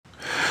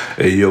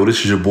Hey, yo,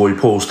 this is your boy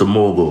Poster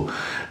Mogul.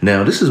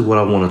 Now, this is what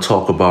I want to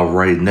talk about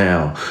right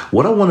now.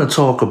 What I want to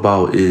talk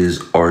about is,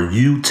 are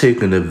you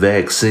taking the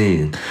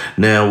vaccine?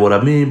 Now, what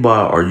I mean by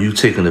are you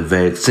taking the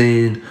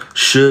vaccine?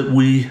 Should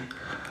we?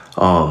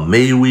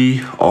 May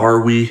we?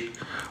 Are we?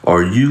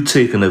 Are you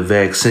taking the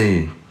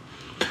vaccine?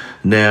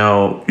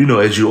 Now,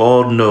 as you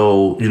all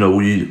know,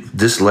 we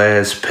this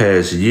last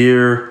past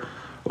year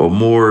or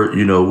more,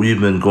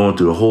 we've been going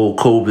through the whole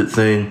COVID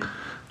thing.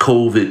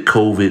 COVID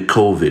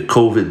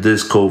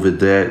this, COVID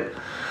that.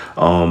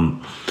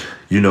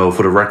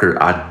 For the record,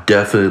 I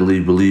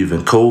definitely believe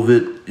in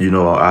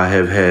COVID. I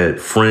have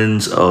had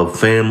friends of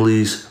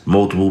families,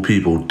 multiple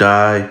people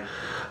die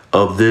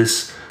of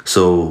this.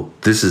 So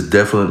this is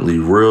definitely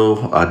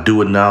real. I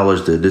do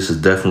acknowledge that this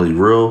is definitely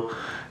real.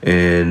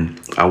 And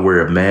I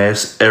wear a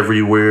mask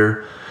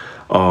everywhere.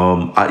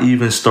 I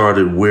even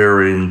started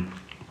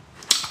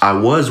I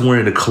was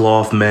wearing a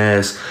cloth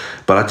mask,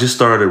 but I just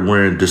started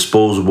wearing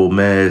disposable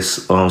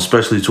masks,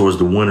 especially towards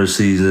the winter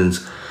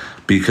seasons,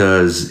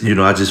 because,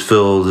 I just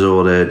feel as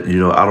though that,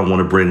 I don't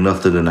want to bring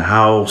nothing in the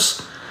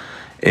house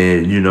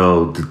and,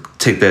 to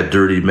take that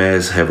dirty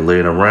mask, have it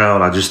laying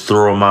around. I just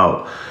throw them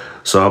out.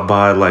 So I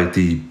buy like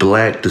the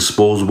black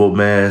disposable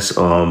masks.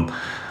 I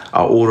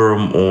order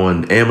them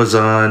on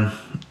Amazon.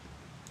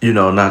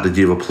 Not to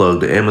give a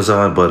plug to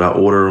Amazon, but I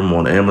order them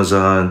on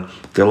Amazon.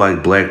 They're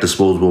like black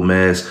disposable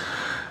masks.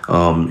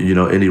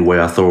 Anyway,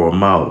 I throw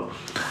them out.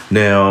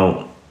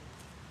 Now,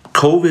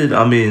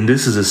 COVID,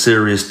 this is a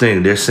serious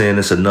thing. They're saying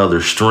it's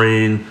another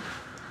strain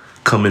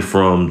coming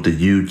from the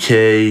UK.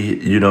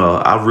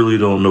 I really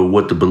don't know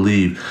what to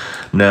believe.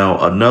 Now,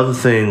 another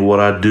thing, what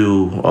I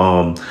do,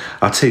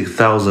 I take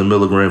 1,000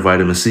 milligram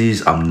vitamin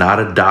C's. I'm not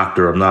a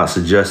doctor. I'm not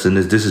suggesting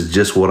this. This is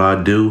just what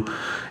I do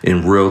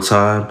in real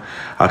time.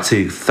 I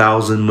take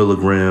 1,000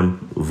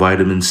 milligram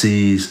vitamin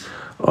C's.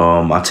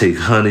 I take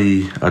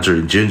honey. I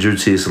drink ginger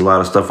tea. It's a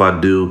lot of stuff I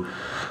do,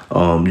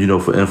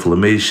 for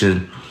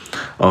inflammation.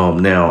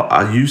 Now,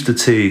 I used to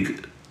take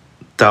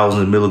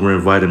 1,000 milligram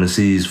vitamin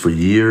C's for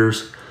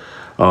years,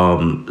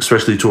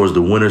 especially towards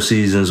the winter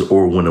seasons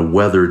or when the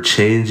weather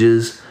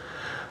changes.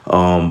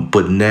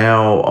 But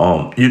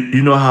now,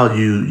 you know how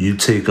you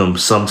take them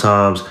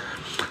sometimes.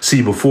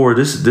 See, before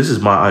this is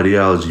my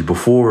ideology.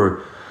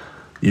 Before,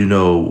 I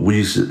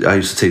used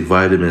to take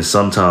vitamins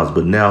sometimes,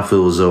 but now I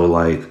feel as though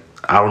like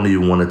I don't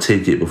even want to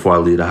take it before I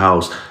leave the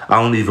house.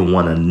 I don't even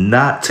want to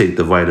not take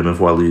the vitamin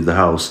before I leave the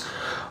house.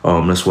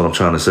 That's what I'm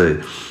trying to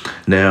say.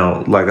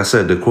 Now, like I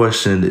said, the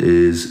question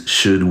is,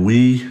 should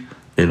we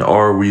and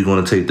are we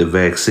going to take the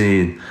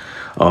vaccine?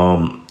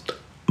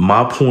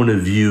 My point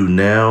of view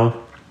now,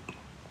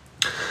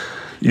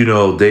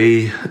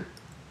 they're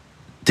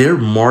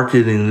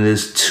marketing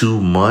this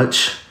too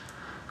much,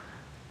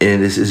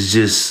 and it's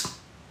just,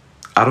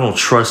 I don't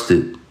trust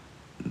it.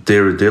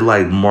 They're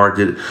like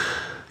market.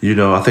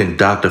 I think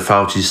Dr.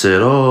 Fauci said,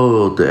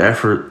 the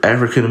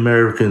African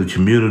American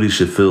community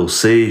should feel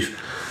safe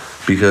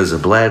because a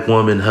black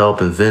woman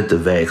helped invent the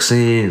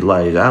vaccine.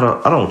 Like, I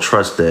don't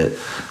trust that.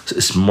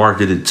 It's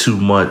marketed too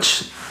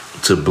much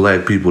to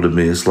black people to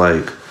me. It's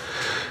like,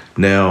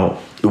 now,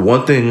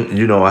 one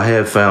thing, I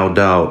have found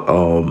out,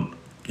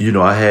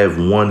 I have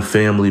one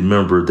family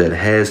member that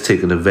has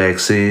taken the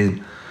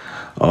vaccine.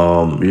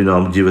 I'm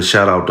gonna give a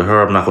shout out to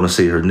her. I'm not gonna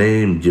say her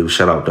name. Give a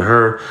shout out to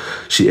her.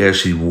 She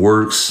actually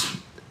works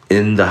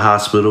in the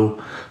hospital,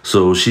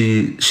 so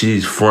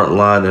she's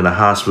frontline in the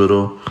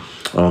hospital.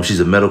 She's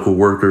a medical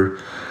worker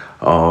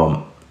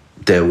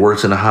that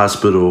works in the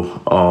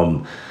hospital.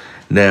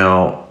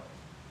 Now,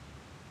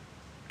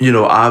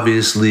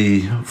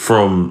 obviously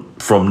from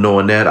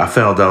knowing that, I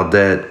found out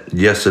that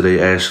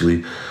yesterday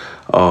actually.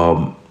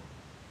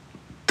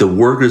 The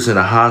workers in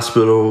a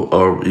hospital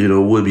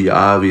would be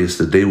obvious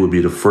that they would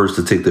be the first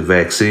to take the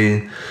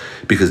vaccine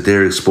because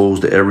they're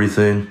exposed to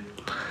everything.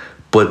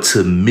 But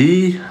to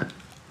me,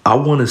 I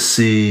want to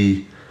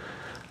see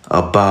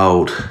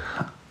what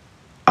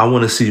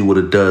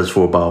it does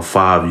for about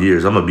 5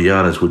 years. I'm going to be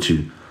honest with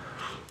you.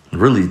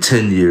 Really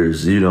 10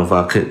 years, if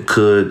I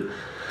could.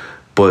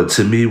 But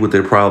to me, what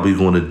they're probably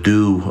going to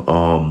do,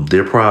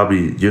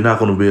 you're not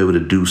going to be able to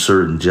do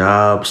certain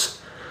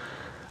jobs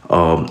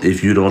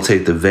if you don't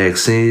take the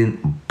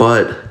vaccine.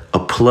 But a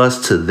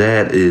plus to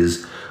that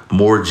is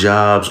more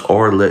jobs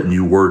are letting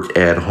you work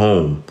at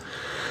home.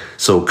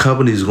 So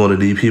companies are going to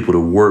need people to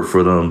work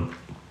for them.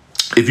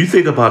 If you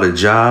think about a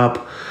job,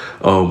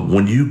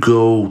 when you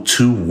go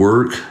to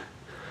work,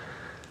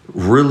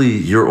 really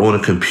you're on a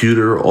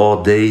computer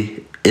all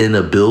day in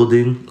a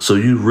building. So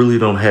you really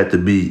don't have to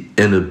be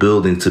in a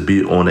building to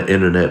be on the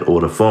internet or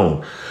the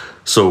phone.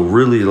 So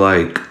really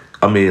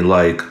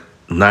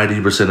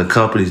 90% of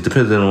companies,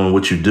 depending on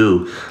what you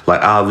do,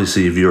 like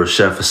obviously if you're a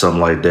chef or something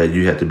like that,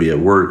 you have to be at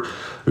work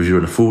if you're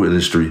in the food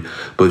industry.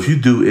 But if you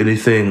do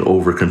anything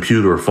over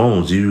computer or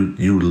phones, you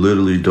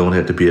literally don't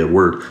have to be at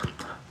work.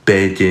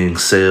 Banking,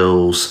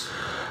 sales,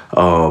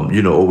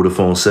 over the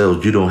phone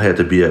sales, you don't have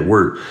to be at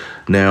work.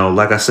 Now,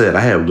 like I said,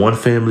 I had one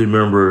family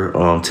member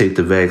take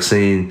the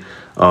vaccine.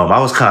 I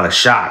was kind of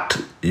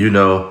shocked,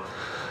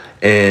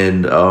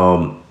 And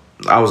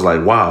I was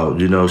like, wow,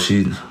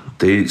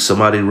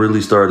 somebody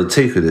really started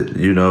taking it,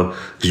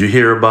 'cause you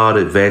hear about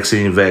it,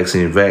 vaccine,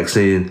 vaccine,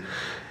 vaccine.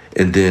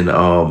 And then,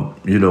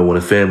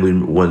 when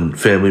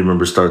family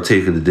members start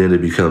taking it, then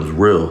it becomes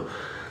real.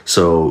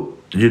 So,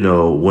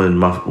 when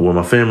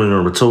my family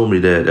member told me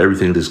that,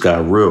 everything just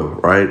got real,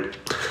 right?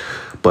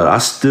 But I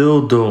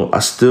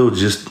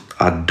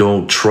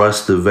don't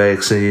trust the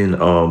vaccine.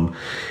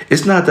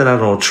 It's not that I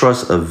don't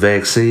trust a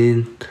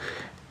vaccine,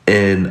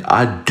 and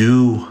I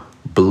do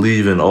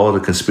believe in all the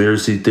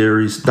conspiracy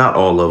theories, not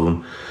all of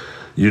them,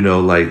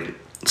 like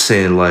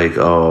saying like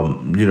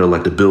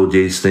like the Bill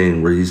Gates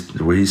thing where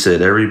he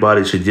said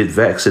everybody should get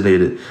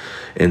vaccinated,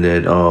 and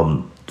that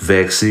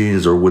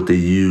vaccines are what they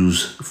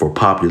use for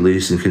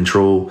population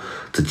control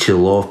to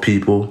kill off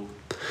people.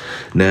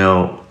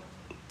 Now,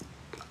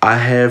 I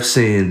have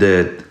seen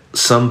that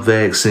some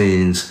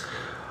vaccines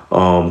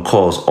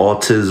cause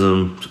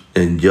autism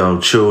in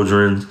young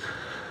children,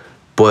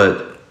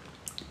 but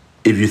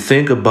if you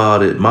think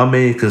about it, my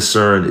main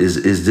concern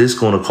is this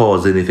going to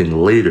cause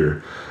anything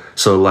later?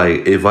 So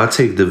like if I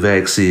take the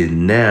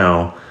vaccine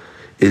now,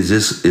 is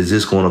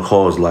this going to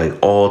cause like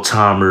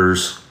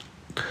Alzheimer's?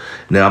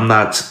 Now I'm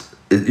not,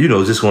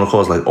 is this going to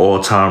cause like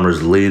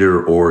Alzheimer's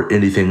later or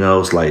anything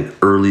else like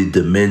early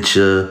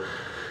dementia?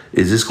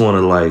 Is this going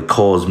to like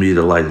cause me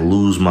to like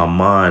lose my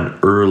mind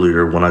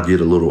earlier when I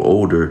get a little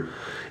older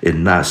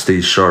and not stay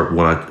sharp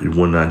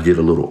when I get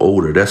a little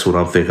older? That's what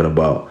I'm thinking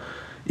about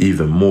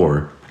even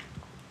more.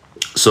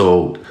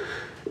 So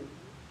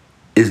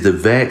is the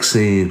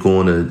vaccine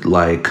going to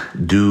like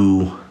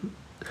do,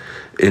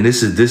 and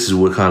this is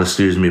what kind of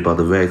scares me about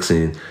the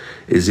vaccine,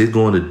 is it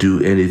going to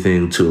do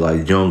anything to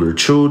like younger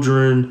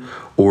children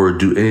or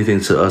do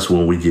anything to us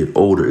when we get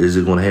older? Is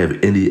it going to have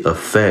any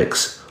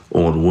effects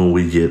on when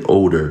we get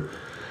older?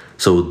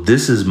 So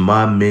this is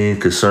my main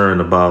concern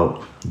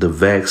about the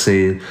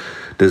vaccine.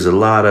 There's a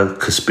lot of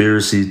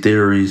conspiracy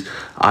theories.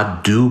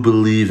 I do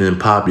believe in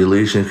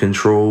population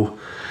control.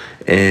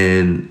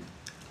 And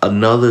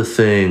another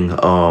thing,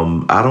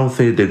 I don't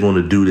think they're going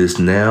to do this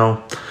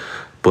now,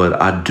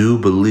 but I do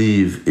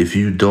believe if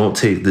you don't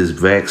take this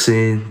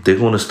vaccine, they're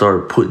going to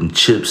start putting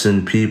chips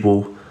in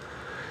people.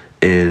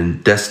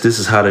 And this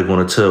is how they're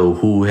going to tell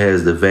who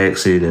has the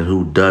vaccine and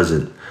who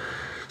doesn't.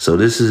 So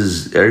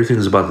everything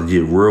is about to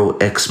get real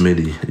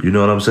X-Men-y, you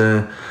know what I'm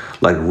saying?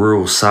 Like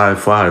real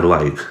sci-fi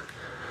like.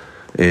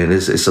 And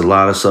it's a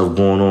lot of stuff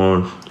going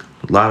on.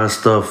 A lot of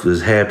stuff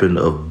has happened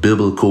of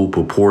biblical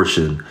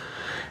proportion.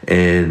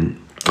 And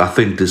I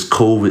think this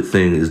COVID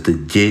thing is the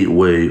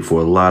gateway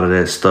for a lot of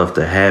that stuff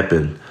to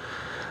happen.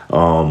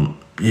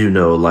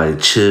 Like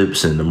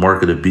chips and the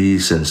mark of the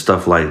beast and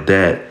stuff like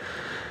that.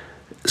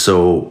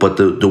 So, but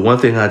the one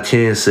thing I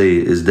can say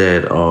is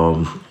that,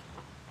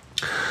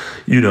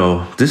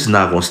 this is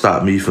not going to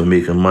stop me from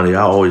making money.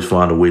 I always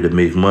find a way to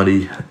make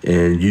money,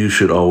 and you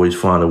should always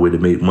find a way to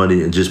make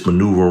money and just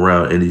maneuver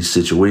around any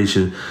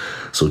situation.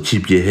 So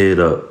keep your head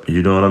up,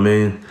 you know what I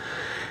mean?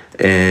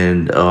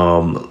 And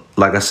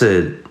like I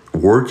said,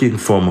 working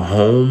from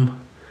home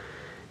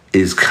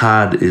is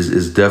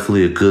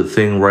definitely a good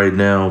thing right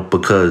now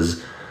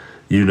because,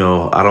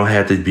 I don't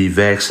have to be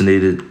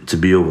vaccinated to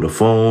be over the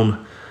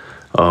phone.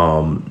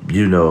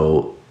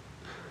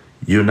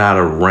 You're not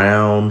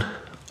around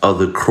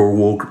other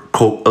co-workers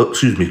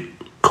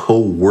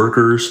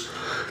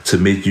to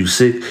make you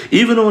sick.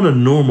 Even on a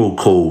normal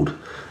cold,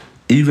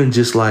 even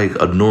just like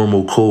a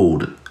normal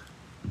cold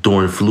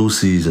during flu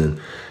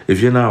season, if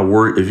you're not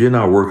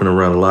working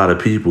around a lot of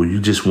people,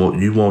 you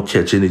won't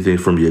catch anything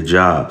from your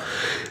job.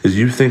 As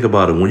you think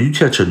about it, when you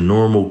catch a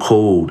normal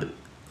cold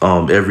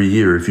every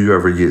year, if you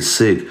ever get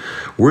sick,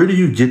 where do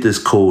you get this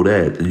cold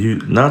at?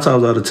 9 times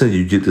out of 10,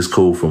 you get this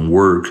cold from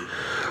work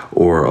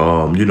or,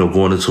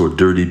 going into a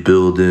dirty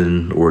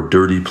building or a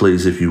dirty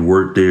place if you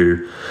work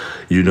there,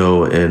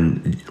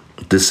 and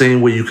the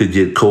same way you could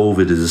get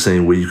COVID is the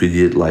same way you could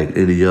get like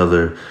any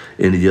other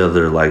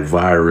like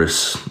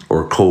virus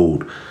or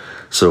cold.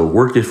 So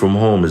working from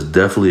home is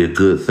definitely a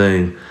good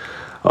thing.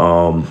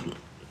 Now,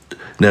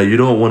 you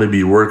don't want to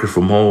be working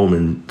from home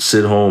and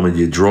sit home and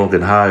get drunk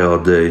and high all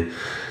day.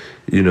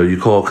 You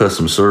call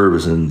customer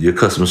service and your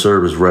customer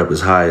service rep is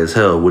high as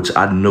hell, which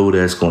I know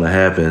that's going to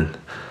happen,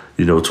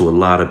 to a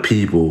lot of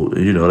people.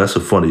 That's a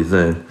funny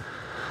thing.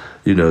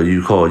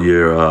 You call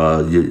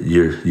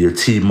your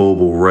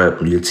T-Mobile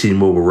rep, and your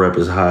T-Mobile rep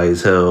is high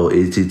as hell,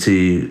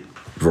 AT&T,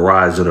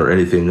 Verizon, or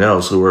anything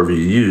else, whoever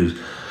you use.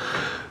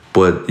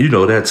 But,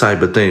 that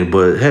type of thing.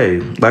 But, hey,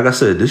 like I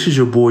said, this is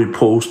your boy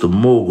Post the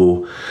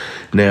Mogul.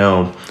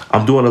 Now,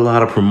 I'm doing a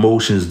lot of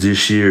promotions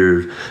this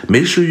year.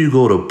 Make sure you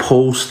go to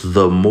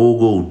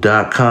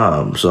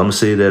postthemogul.com. So I'm going to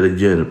say that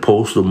again,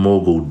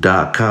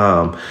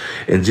 postthemogul.com.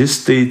 And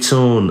just stay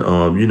tuned.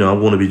 I'm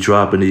going to be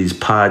dropping these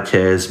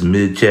podcasts,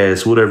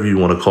 midcasts, whatever you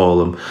want to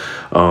call them.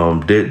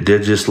 They're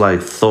just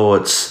like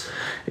thoughts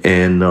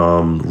and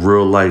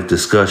real life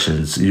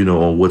discussions,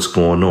 on what's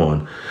going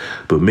on.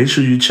 But make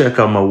sure you check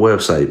out my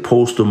website,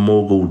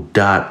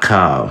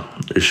 postthemogul.com.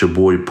 It's your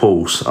boy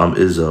Post. I'm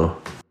Izzo.